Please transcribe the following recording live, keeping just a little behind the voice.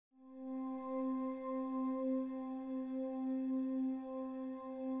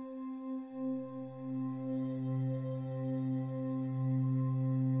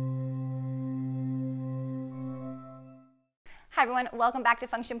Hi everyone, welcome back to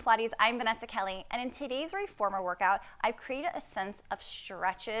Function Pilates. I'm Vanessa Kelly, and in today's reformer workout, I've created a sense of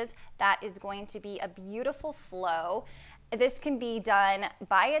stretches that is going to be a beautiful flow. This can be done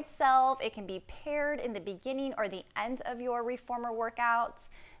by itself, it can be paired in the beginning or the end of your reformer workouts.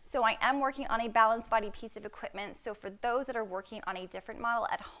 So I am working on a balanced body piece of equipment, so for those that are working on a different model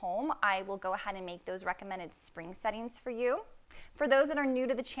at home, I will go ahead and make those recommended spring settings for you. For those that are new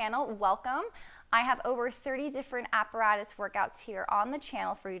to the channel, welcome. I have over 30 different apparatus workouts here on the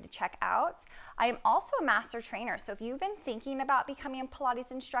channel for you to check out. I am also a master trainer, so if you've been thinking about becoming a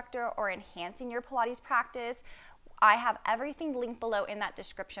Pilates instructor or enhancing your Pilates practice, I have everything linked below in that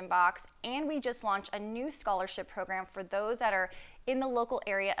description box, and we just launched a new scholarship program for those that are in the local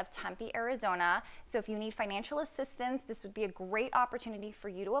area of Tempe, Arizona. So if you need financial assistance, this would be a great opportunity for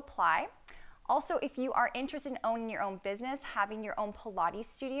you to apply. Also, if you are interested in owning your own business, having your own Pilates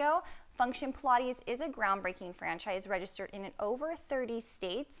studio, Function Pilates is a groundbreaking franchise registered in over 30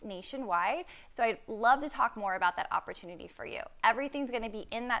 states nationwide. So I'd love to talk more about that opportunity for you. Everything's going to be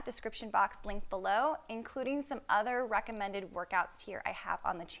in that description box linked below, including some other recommended workouts here I have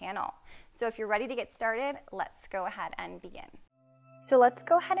on the channel. So if you're ready to get started, let's go ahead and begin. So let's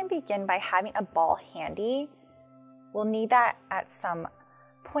go ahead and begin by having a ball handy. We'll need that at some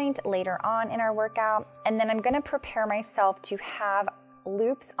point later on in our workout, and then I'm going to prepare myself to have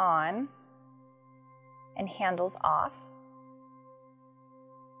loops on and handles off,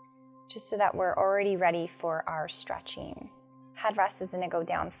 just so that we're already ready for our stretching. Headrest is going to go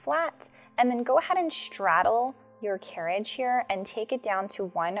down flat, and then go ahead and straddle your carriage here and take it down to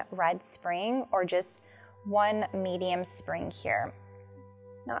one red spring or just one medium spring here,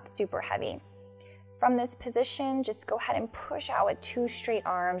 not super heavy. From this position, just go ahead and push out with two straight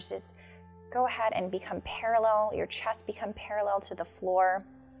arms. Just go ahead and become parallel, your chest become parallel to the floor.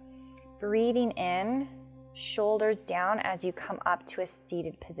 Breathing in, shoulders down as you come up to a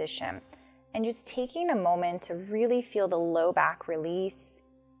seated position. And just taking a moment to really feel the low back release,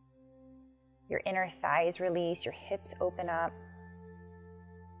 your inner thighs release, your hips open up.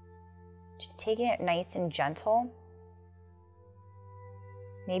 Just taking it nice and gentle.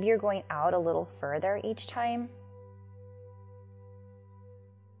 Maybe you're going out a little further each time.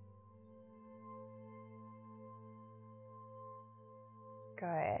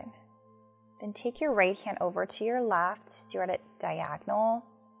 Good. Then take your right hand over to your left, so you're at a diagonal.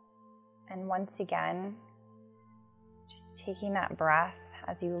 And once again, just taking that breath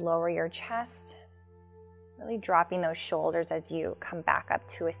as you lower your chest, really dropping those shoulders as you come back up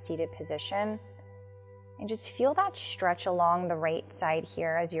to a seated position. And just feel that stretch along the right side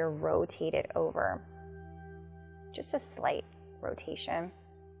here as you're rotated over. Just a slight rotation.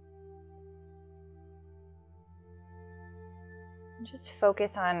 And just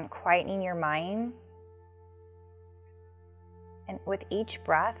focus on quietening your mind. And with each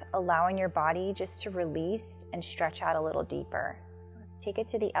breath, allowing your body just to release and stretch out a little deeper. Let's take it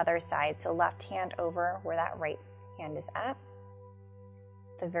to the other side. So left hand over where that right hand is at,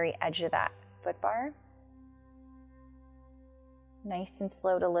 the very edge of that foot bar. Nice and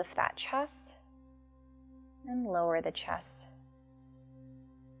slow to lift that chest and lower the chest.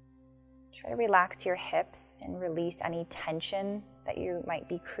 Try to relax your hips and release any tension that you might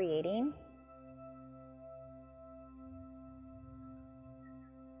be creating.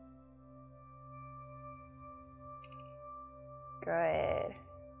 Good.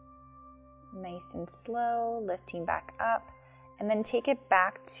 Nice and slow, lifting back up, and then take it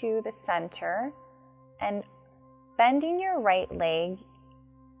back to the center and bending your right leg.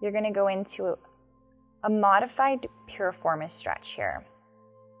 You're going to go into a modified piriformis stretch here.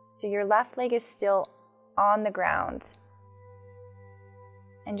 So your left leg is still on the ground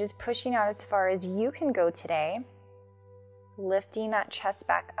and just pushing out as far as you can go today, lifting that chest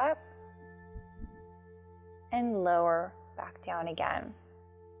back up and lower back down again.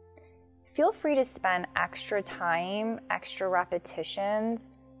 Feel free to spend extra time, extra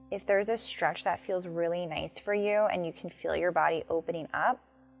repetitions. If there's a stretch that feels really nice for you and you can feel your body opening up.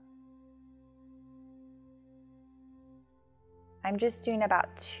 I'm just doing about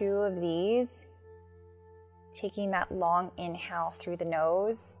 2 of these, taking that long inhale through the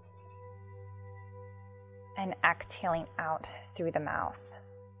nose and exhaling out through the mouth.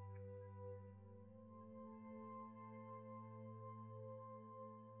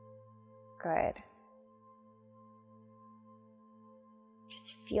 Good.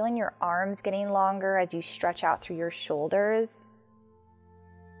 Just feeling your arms getting longer as you stretch out through your shoulders.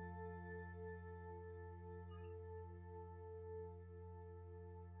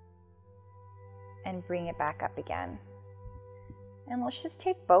 And bring it back up again. And let's just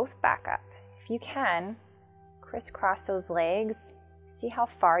take both back up. If you can, Crisscross those legs. See how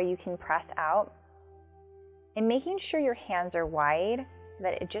far you can press out. And making sure your hands are wide so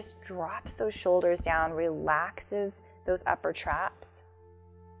that it just drops those shoulders down, relaxes those upper traps.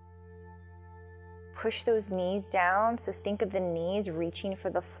 Push those knees down, so think of the knees reaching for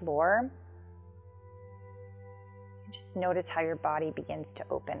the floor. Just notice how your body begins to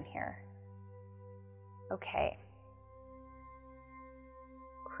open here. Okay.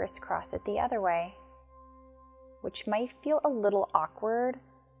 Crisscross it the other way, which might feel a little awkward,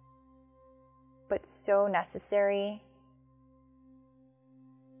 but so necessary.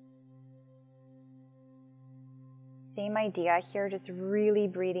 Same idea here, just really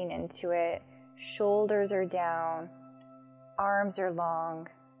breathing into it. Shoulders are down, arms are long.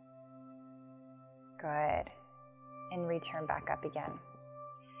 Good. And return back up again.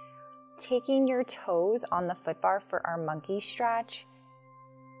 Taking your toes on the foot bar for our monkey stretch.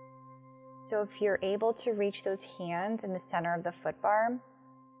 So if you're able to reach those hands in the center of the foot bar,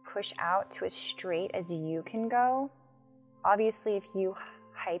 push out to as straight as you can go. Obviously, if you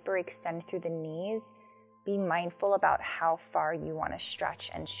hyperextend through the knees, be mindful about how far you want to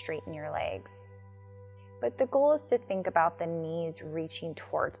stretch and straighten your legs. But the goal is to think about the knees reaching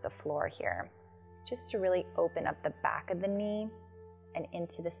towards the floor here, just to really open up the back of the knee and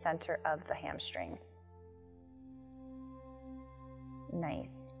into the center of the hamstring. Nice.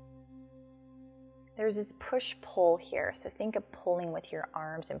 There's this push-pull here, so think of pulling with your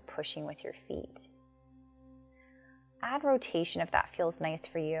arms and pushing with your feet. Add rotation if that feels nice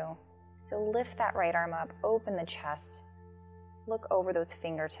for you. So lift that right arm up, open the chest, look over those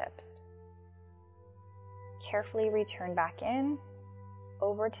fingertips. Carefully return back in,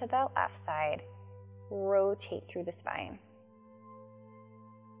 over to the left side, rotate through the spine.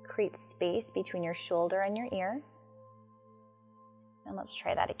 Create space between your shoulder and your ear. And let's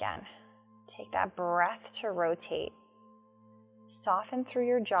try that again. Take that breath to rotate. Soften through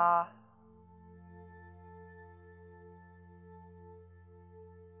your jaw.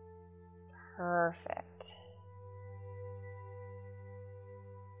 Perfect.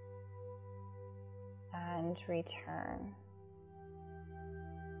 And return.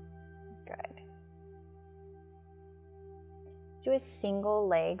 Good. Let's do a single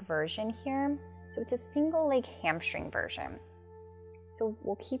leg version here. So it's a single leg hamstring version. So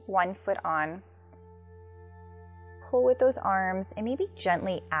we'll keep one foot on, pull with those arms, and maybe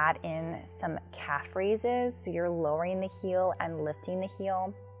gently add in some calf raises. So you're lowering the heel and lifting the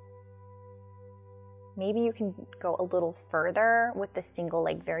heel. Maybe you can go a little further with the single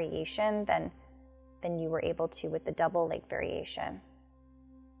leg variation than you were able to with the double leg variation.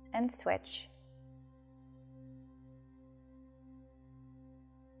 And switch.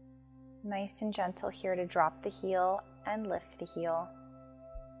 Nice and gentle here to drop the heel and lift the heel.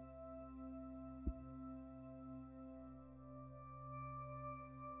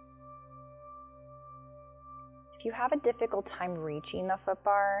 If you have a difficult time reaching the foot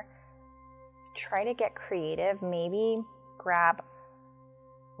bar, try to get creative. Maybe wrap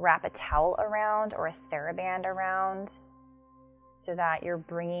a towel around or a TheraBand around so that you're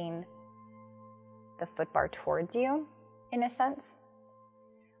bringing the foot bar towards you, in a sense.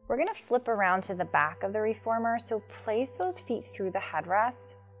 We're going to flip around to the back of the reformer, so place those feet through the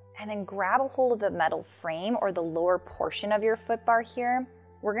headrest and then grab a hold of the metal frame or the lower portion of your foot bar here.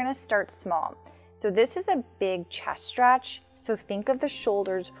 We're going to start small. So this is a big chest stretch, so think of the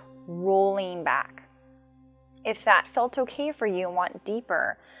shoulders rolling back. If that felt okay for you and want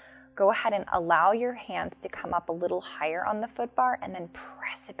deeper, go ahead and allow your hands to come up a little higher on the foot bar and then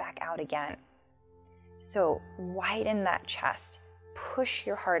press it back out again. So widen that chest. Push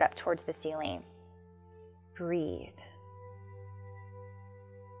your heart up towards the ceiling. Breathe.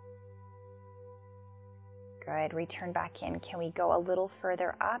 Good. Return back in. Can we go a little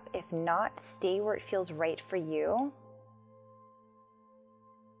further up? If not, stay where it feels right for you.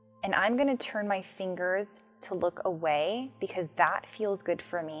 And I'm going to turn my fingers to look away because that feels good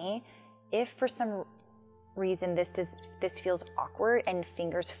for me. If for some reason this feels awkward and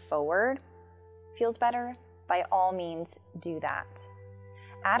fingers forward feels better, by all means do that.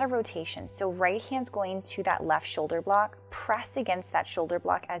 Add a rotation. So right hand's going to that left shoulder block. Press against that shoulder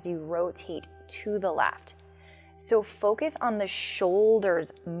block as you rotate to the left. So focus on the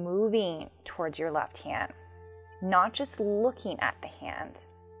shoulders moving towards your left hand, not just looking at the hand.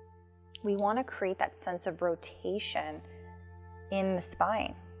 We want to create that sense of rotation in the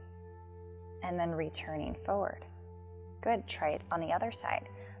spine and then returning forward. Good. Try it on the other side.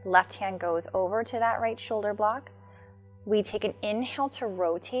 Left hand goes over to that right shoulder block. We take an inhale to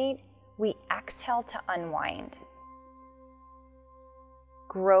rotate. We exhale to unwind.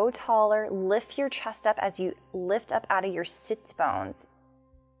 Grow taller, lift your chest up as you lift up out of your sits bones.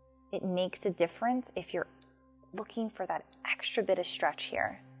 It makes a difference if you're looking for that extra bit of stretch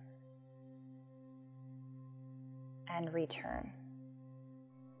here. And return.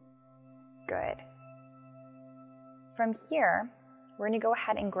 Good. From here, we're going to go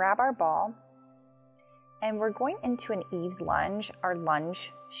ahead and grab our ball, and we're going into an Eve's lunge, our lunge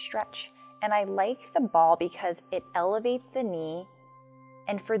stretch. And I like the ball because it elevates the knee,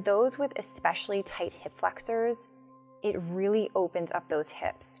 and for those with especially tight hip flexors, it really opens up those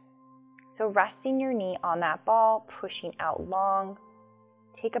hips. So resting your knee on that ball, pushing out long,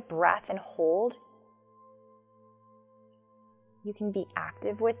 take a breath and hold. You can be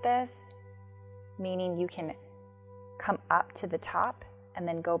active with this, meaning you can come up to the top and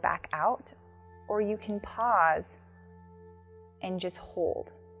then go back out, or you can pause and just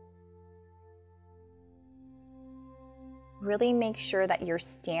hold. Really make sure that you're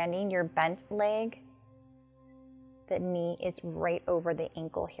standing your bent leg, the knee is right over the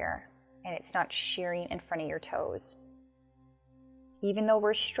ankle here, and it's not shearing in front of your toes. Even though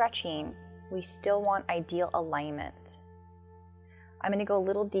we're stretching, we still want ideal alignment. I'm going to go a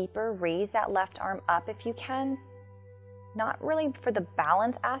little deeper. Raise that left arm up if you can. Not really for the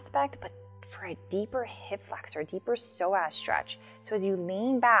balance aspect, but for a deeper hip flexor, deeper psoas stretch. So as you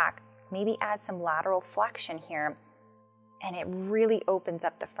lean back, maybe add some lateral flexion here, and it really opens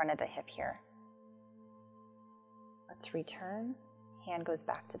up the front of the hip here. Let's return. Hand goes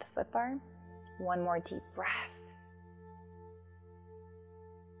back to the foot bar. One more deep breath.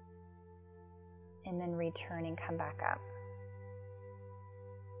 And then return and come back up.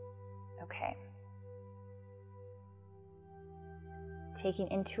 Okay. Taking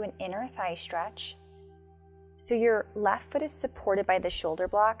into an inner thigh stretch. So your left foot is supported by the shoulder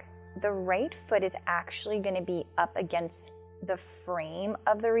block. The right foot is actually going to be up against the frame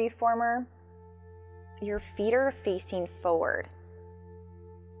of the reformer. Your feet are facing forward.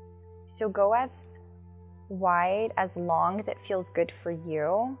 So go as wide, as long as it feels good for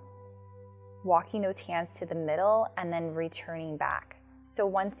you. Walking those hands to the middle and then returning back. So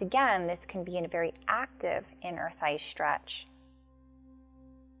once again, this can be a very active inner thigh stretch,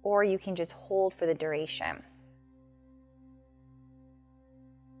 or you can just hold for the duration.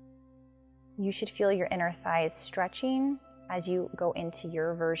 You should feel your inner thighs stretching as you go into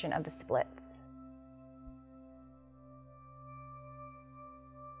your version of the splits.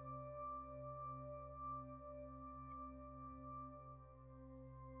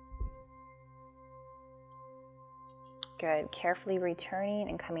 Good. Carefully returning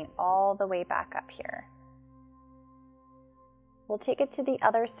and coming all the way back up here. We'll take it to the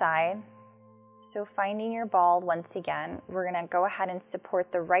other side. So finding your ball once again, we're going to go ahead and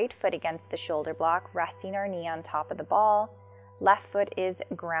support the right foot against the shoulder block, resting our knee on top of the ball. Left foot is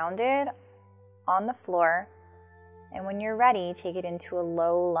grounded on the floor. And when you're ready, take it into a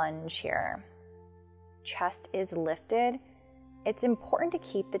low lunge here. Chest is lifted. It's important to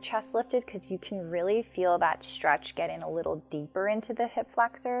keep the chest lifted because you can really feel that stretch getting a little deeper into the hip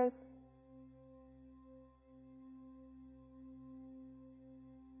flexors.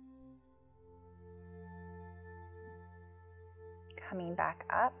 Coming back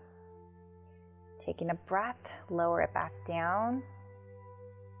up, taking a breath, lower it back down,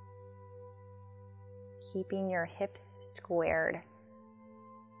 keeping your hips squared.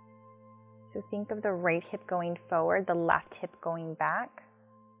 So think of the right hip going forward, the left hip going back.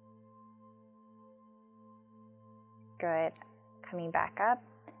 Good. Coming back up.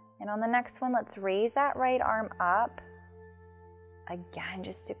 And on the next one, let's raise that right arm up. Again,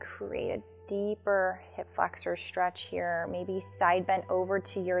 just to create a deeper hip flexor stretch here. Maybe side bend over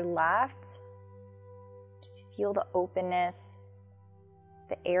to your left. Just feel the openness,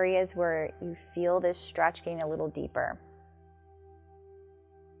 the areas where you feel this stretch getting a little deeper.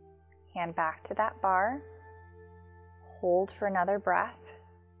 Hand back to that bar. Hold for another breath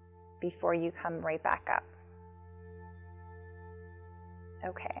before you come right back up.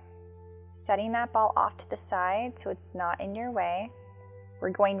 Okay. Setting that ball off to the side so it's not in your way.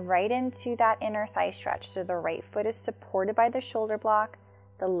 We're going right into that inner thigh stretch. So the right foot is supported by the shoulder block.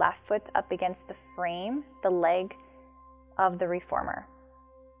 The left foot's up against the frame, the leg of the reformer.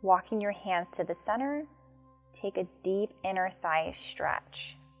 Walking your hands to the center. Take a deep inner thigh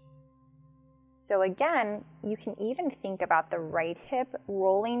stretch. So again, you can even think about the right hip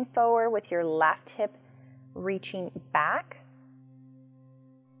rolling forward with your left hip reaching back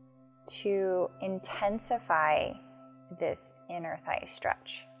to intensify this inner thigh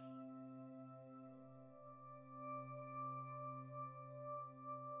stretch.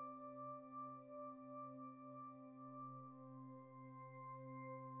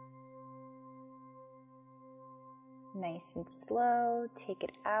 Nice and slow, take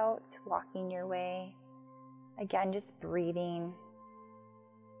it out, walking your way. Again, just breathing.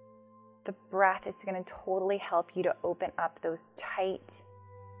 The breath is going to totally help you to open up those tight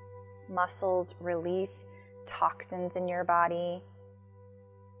muscles, release toxins in your body.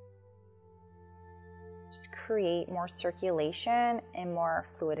 Just create more circulation and more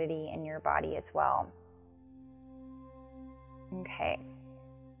fluidity in your body as well. Okay,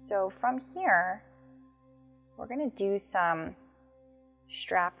 so from here, we're going to do some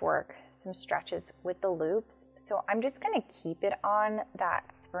strap work, some stretches with the loops. So I'm just going to keep it on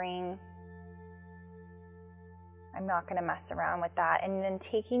that spring. I'm not going to mess around with that. And then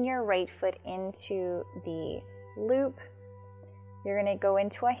taking your right foot into the loop, you're going to go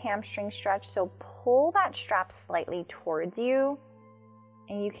into a hamstring stretch. So pull that strap slightly towards you,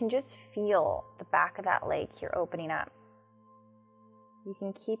 and you can just feel the back of that leg here opening up. You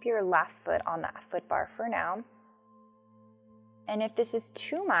can keep your left foot on that foot bar for now. And if this is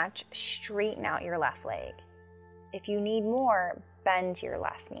too much, straighten out your left leg. If you need more, bend your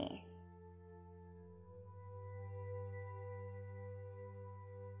left knee.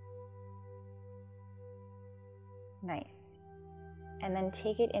 Nice. And then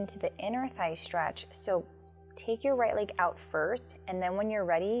take it into the inner thigh stretch. So take your right leg out first, and then when you're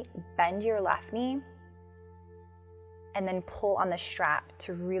ready, bend your left knee, and then pull on the strap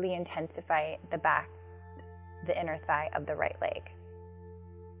to really intensify the inner thigh of the right leg.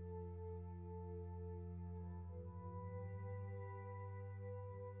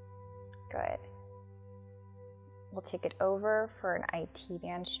 Good. We'll take it over for an IT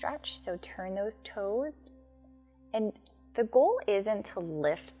band stretch. So turn those toes. And the goal isn't to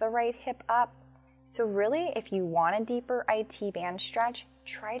lift the right hip up. So really, if you want a deeper IT band stretch,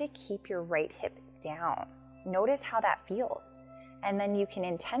 try to keep your right hip down. Notice how that feels. And then you can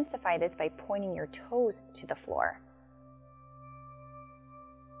intensify this by pointing your toes to the floor.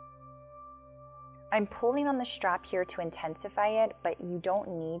 I'm pulling on the strap here to intensify it, but you don't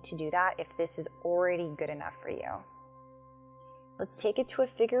need to do that if this is already good enough for you. Let's take it to a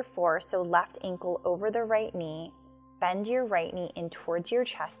figure 4. So left ankle over the right knee. Bend your right knee in towards your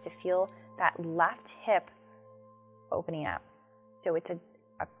chest to feel that left hip opening up. So it's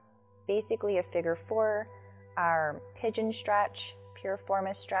basically a figure 4, our pigeon stretch,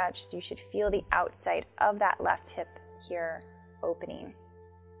 piriformis stretch. So you should feel the outside of that left hip here opening.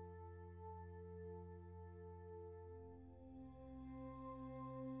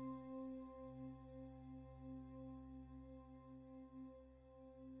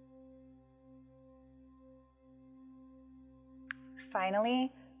 Finally,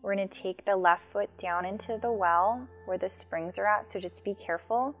 we're going to take the left foot down into the well where the springs are at, so just be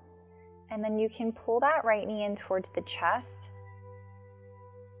careful. And then you can pull that right knee in towards the chest.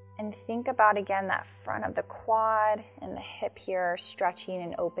 And think about, again, that front of the quad and the hip here stretching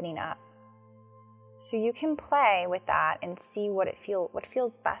and opening up. So you can play with that and see what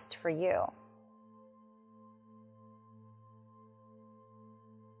feels best for you.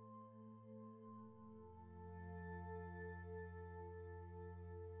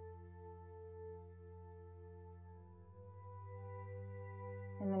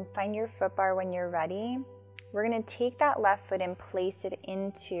 And then find your foot bar when you're ready. We're going to take that left foot and place it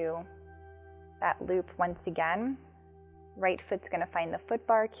into that loop once again. Right foot's going to find the foot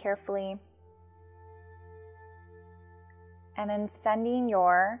bar carefully. And then sending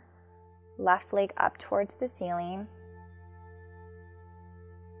your left leg up towards the ceiling.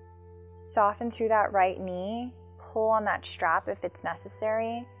 Soften through that right knee. Pull on that strap if it's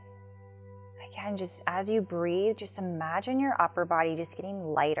necessary. Again, just as you breathe, just imagine your upper body just getting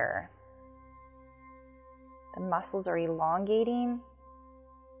lighter. The muscles are elongating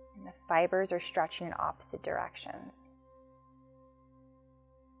and the fibers are stretching in opposite directions.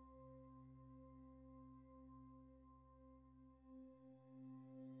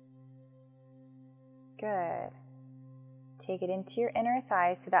 Good. Take it into your inner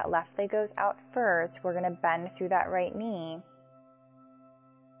thigh so that left leg goes out first. We're going to bend through that right knee.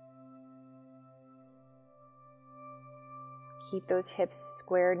 Keep those hips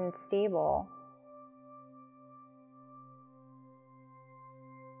squared and stable.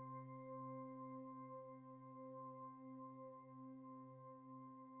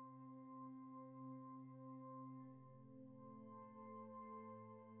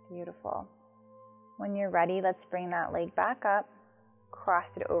 Beautiful. When you're ready, let's bring that leg back up,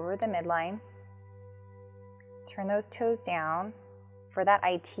 cross it over the midline. Turn those toes down for that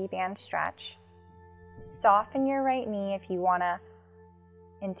IT band stretch. Soften your right knee if you want to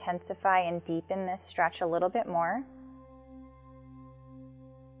intensify and deepen this stretch a little bit more.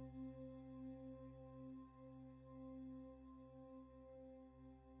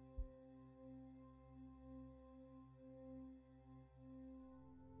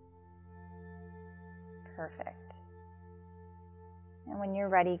 Perfect. And when you're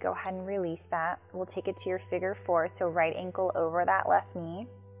ready, go ahead and release that. We'll take it to your figure 4, so right ankle over that left knee.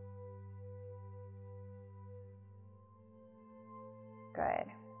 Good.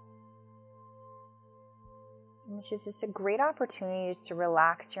 And this is just a great opportunity just to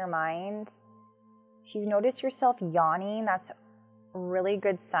relax your mind. If you notice yourself yawning, that's a really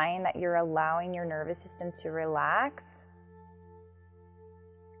good sign that you're allowing your nervous system to relax.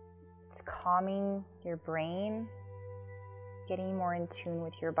 It's calming your brain, getting more in tune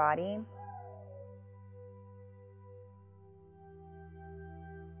with your body.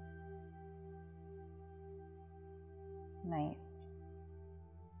 Nice.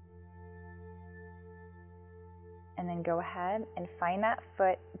 And then go ahead and find that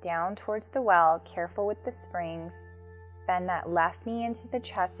foot down towards the well, careful with the springs. Bend that left knee into the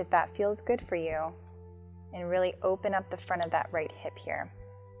chest if that feels good for you. And really open up the front of that right hip here.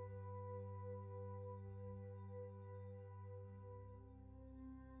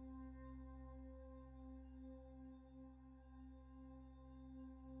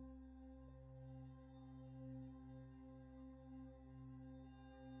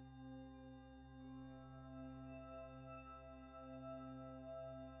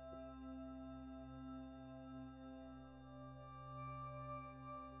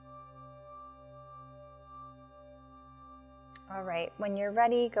 All right, when you're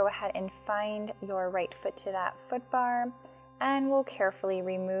ready, go ahead and find your right foot to that foot bar, and we'll carefully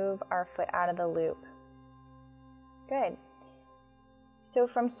remove our foot out of the loop. Good. So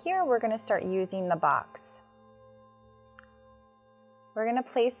from here, we're going to start using the box. We're going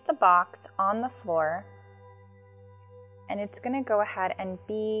to place the box on the floor, and it's going to go ahead and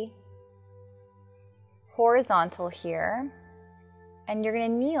be horizontal here, and you're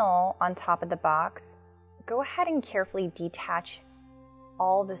going to kneel on top of the box. Go ahead and carefully detach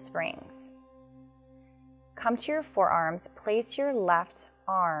all the springs. Come to your forearms, place your left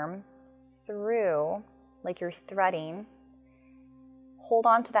arm through, like you're threading. Hold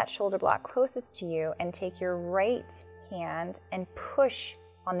on to that shoulder block closest to you and take your right hand and push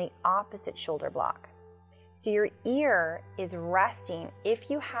on the opposite shoulder block. So your ear is resting. If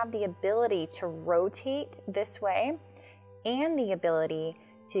you have the ability to rotate this way and the ability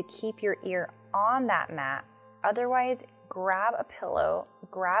to keep your ear on that mat. Otherwise, grab a pillow,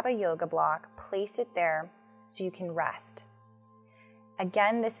 grab a yoga block, place it there so you can rest.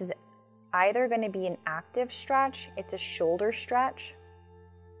 Again, this is either going to be an active stretch, it's a shoulder stretch,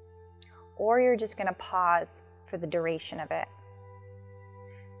 or you're just going to pause for the duration of it.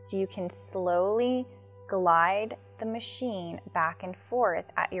 So you can slowly glide the machine back and forth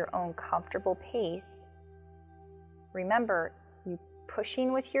at your own comfortable pace. Remember, you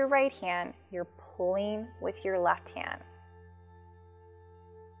pushing with your right hand, you're pulling with your left hand.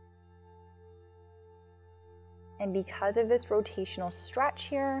 And because of this rotational stretch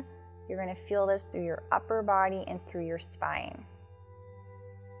here, you're going to feel this through your upper body and through your spine.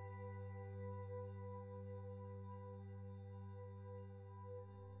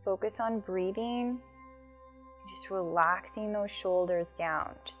 Focus on breathing, just relaxing those shoulders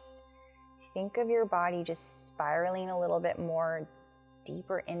down. Just think of your body just spiraling a little bit more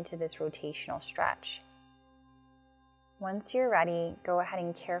deeper into this rotational stretch. Once you're ready, go ahead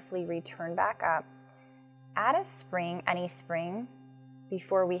and carefully return back up. Add a spring, any spring,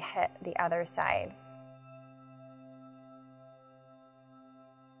 before we hit the other side.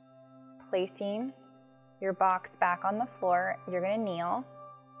 Placing your box back on the floor, you're going to kneel.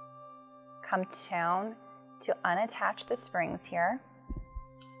 Come down to unattach the springs here.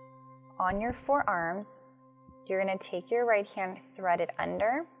 On your forearms, you're going to take your right hand, thread it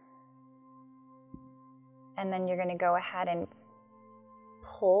under, and then you're going to go ahead and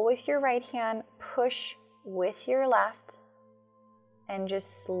pull with your right hand, push with your left, and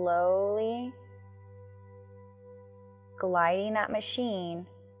just slowly gliding that machine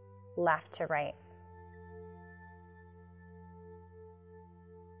left to right.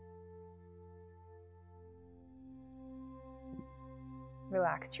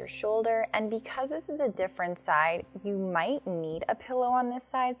 Relax your shoulder, and because this is a different side, you might need a pillow on this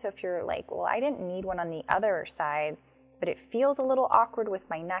side. So if you're like, well, I didn't need one on the other side, but it feels a little awkward with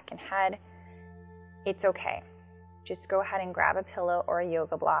my neck and head, it's okay. Just go ahead and grab a pillow or a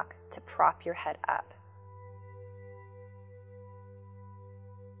yoga block to prop your head up.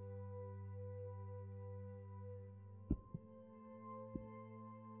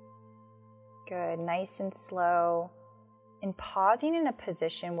 Good, nice and slow. And pausing in a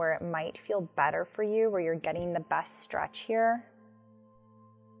position where it might feel better for you, where you're getting the best stretch here.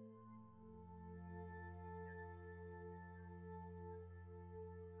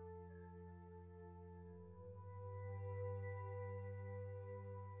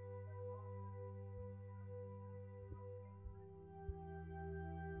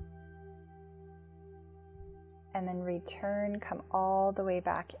 and then return, come all the way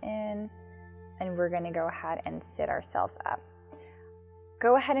back in, and we're going to go ahead and sit ourselves up.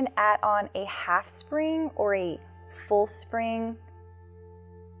 Go ahead and add on a half spring or a full spring,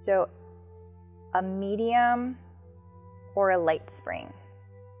 so a medium or a light spring.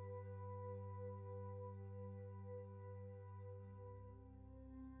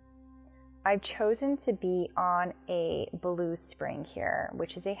 I've chosen to be on a blue spring here,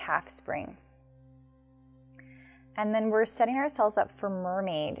 which is a half spring. And then we're setting ourselves up for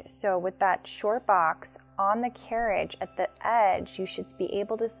mermaid. So with that short box on the carriage at the edge, you should be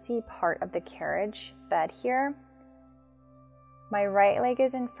able to see part of the carriage bed here. My right leg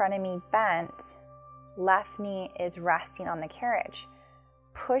is in front of me bent. Left knee is resting on the carriage.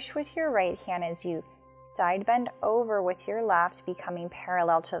 Push with your right hand as you side bend over with your left, becoming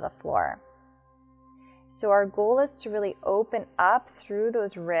parallel to the floor. So our goal is to really open up through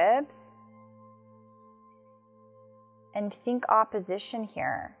those ribs and think opposition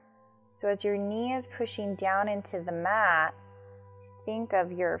here. So as your knee is pushing down into the mat, think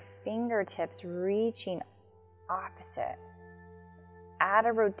of your fingertips reaching opposite. Add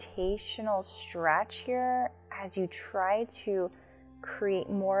a rotational stretch here as you try to create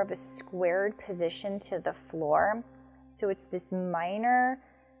more of a squared position to the floor. So it's this minor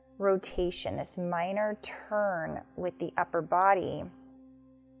rotation, this minor turn with the upper body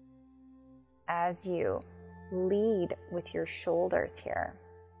as you lead with your shoulders here.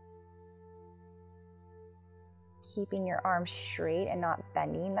 Keeping your arms straight and not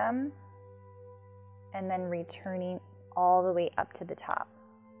bending them, and then returning all the way up to the top.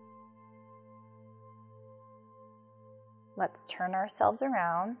 Let's turn ourselves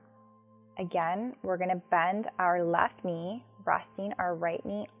around. Again, we're going to bend our left knee, resting our right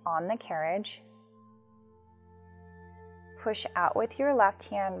knee on the carriage. Push out with your left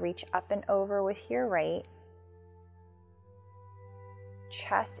hand, reach up and over with your right.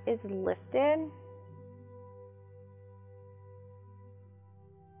 Chest is lifted.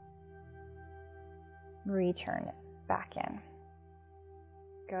 Return back in.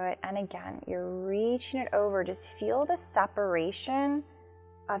 Good. And again, you're reaching it over. Just feel the separation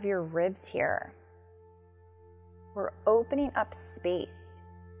of your ribs here. We're opening up space.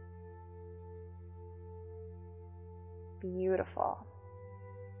 Beautiful.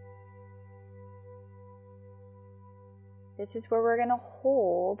 This is where we're going to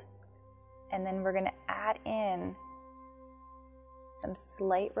hold, and then we're going to add in some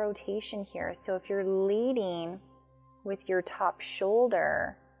slight rotation here. So if you're leading with your top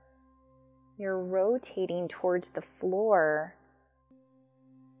shoulder, you're rotating towards the floor,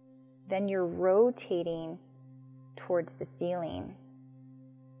 then you're rotating towards the ceiling.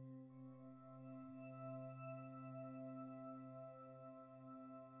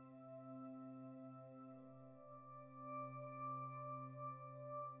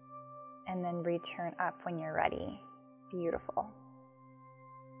 And then return up when you're ready. Beautiful.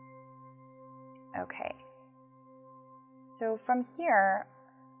 Okay. So from here,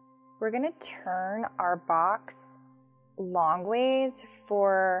 we're going to turn our box long ways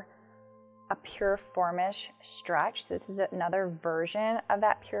for a piriformis stretch. So this is another version of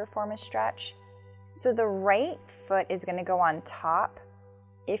that piriformis stretch. So the right foot is going to go on top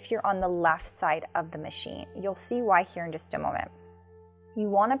if you're on the left side of the machine. You'll see why here in just a moment. You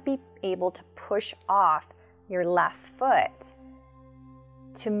want to be able to push off your left foot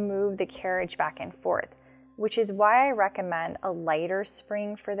to move the carriage back and forth, which is why I recommend a lighter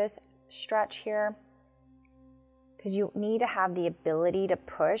spring for this stretch here, because you need to have the ability to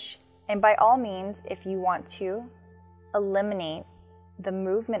push. And by all means, if you want to eliminate the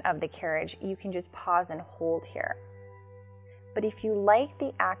movement of the carriage, you can just pause and hold here. But if you like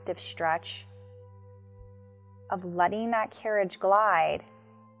the active stretch of letting that carriage glide,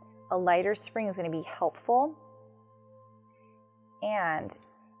 a lighter spring is going to be helpful. And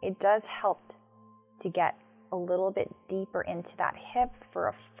it does help to get a little bit deeper into that hip for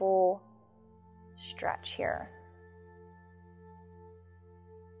a full stretch here.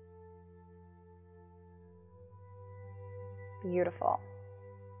 Beautiful.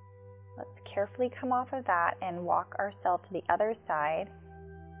 Let's carefully come off of that and walk ourselves to the other side.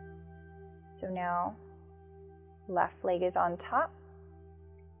 So now, left leg is on top,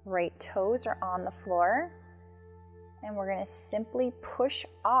 right toes are on the floor, and we're going to simply push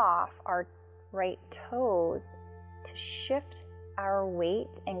off our right toes to shift our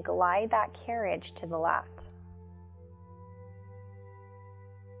weight and glide that carriage to the left.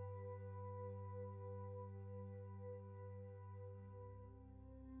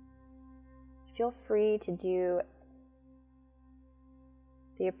 Feel free to do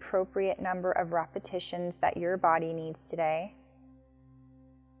the appropriate number of repetitions that your body needs today.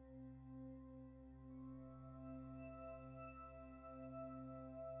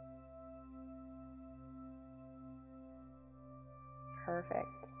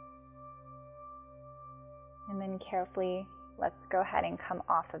 Perfect. And then carefully, let's go ahead and come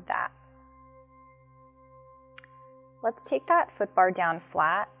off of that. Let's take that foot bar down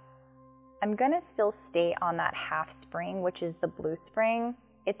flat. I'm going to still stay on that half spring, which is the blue spring.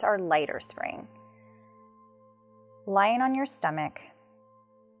 It's our lighter spring. Lying on your stomach,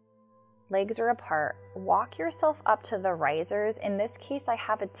 legs are apart. Walk yourself up to the risers. In this case, I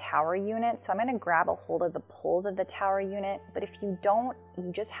have a tower unit, so I'm going to grab a hold of the poles of the tower unit. But if you don't,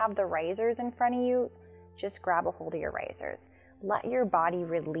 you just have the risers in front of you, just grab a hold of your risers. Let your body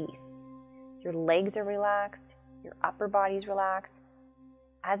release. Your legs are relaxed, your upper body's relaxed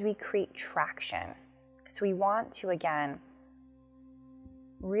as we create traction. So we want to, again,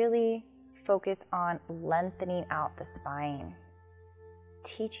 really focus on lengthening out the spine,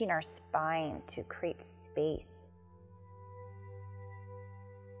 teaching our spine to create space.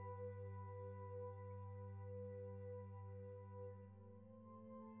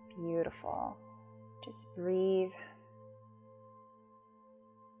 Beautiful. Just breathe.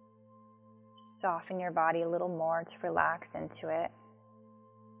 Soften your body a little more to relax into it.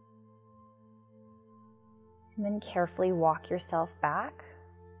 And then carefully walk yourself back.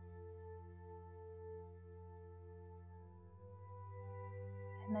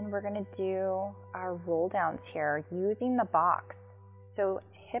 And then we're going to do our roll downs here using the box. So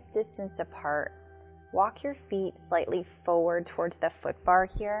hip distance apart. Walk your feet slightly forward towards the foot bar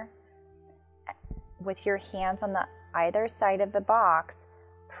here. With your hands on the either side of the box,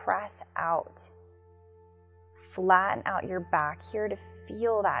 press out. Flatten out your back here to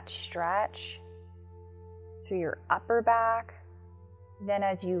feel that stretch through your upper back. Then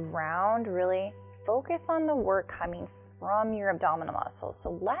as you round, really focus on the work coming from your abdominal muscles.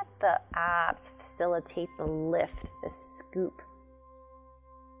 So let the abs facilitate the lift, the scoop.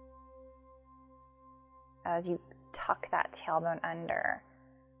 As you tuck that tailbone under.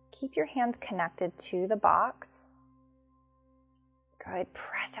 Keep your hands connected to the box. Good.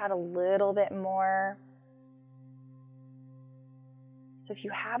 Press out a little bit more. So if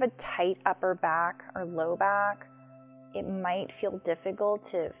you have a tight upper back or low back, it might feel difficult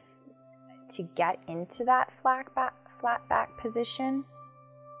to get into that flat back position.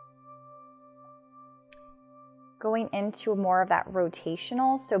 Going into more of that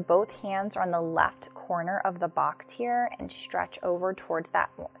rotational, so both hands are on the left corner of the box here and stretch over towards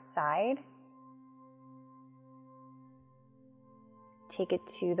that side. Take it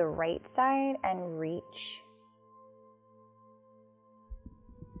to the right side and reach.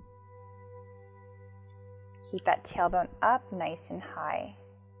 Keep that tailbone up nice and high.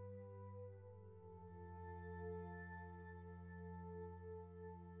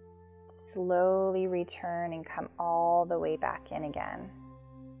 Slowly return and come all the way back in again.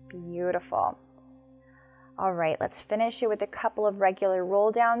 Beautiful. All right, let's finish it with a couple of regular roll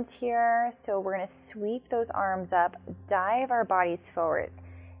downs here. So we're going to sweep those arms up, dive our bodies forward,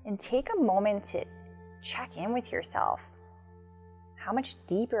 and take a moment to check in with yourself. How much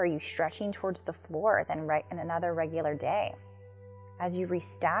deeper are you stretching towards the floor than in another regular day? As you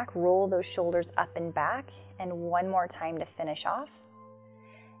restack, roll those shoulders up and back, and one more time to finish off.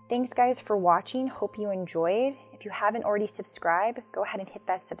 Thanks guys for watching. Hope you enjoyed. If you haven't already subscribed, go ahead and hit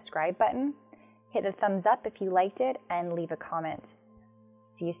that subscribe button. Hit a thumbs up if you liked it and leave a comment.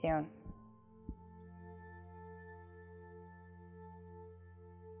 See you soon.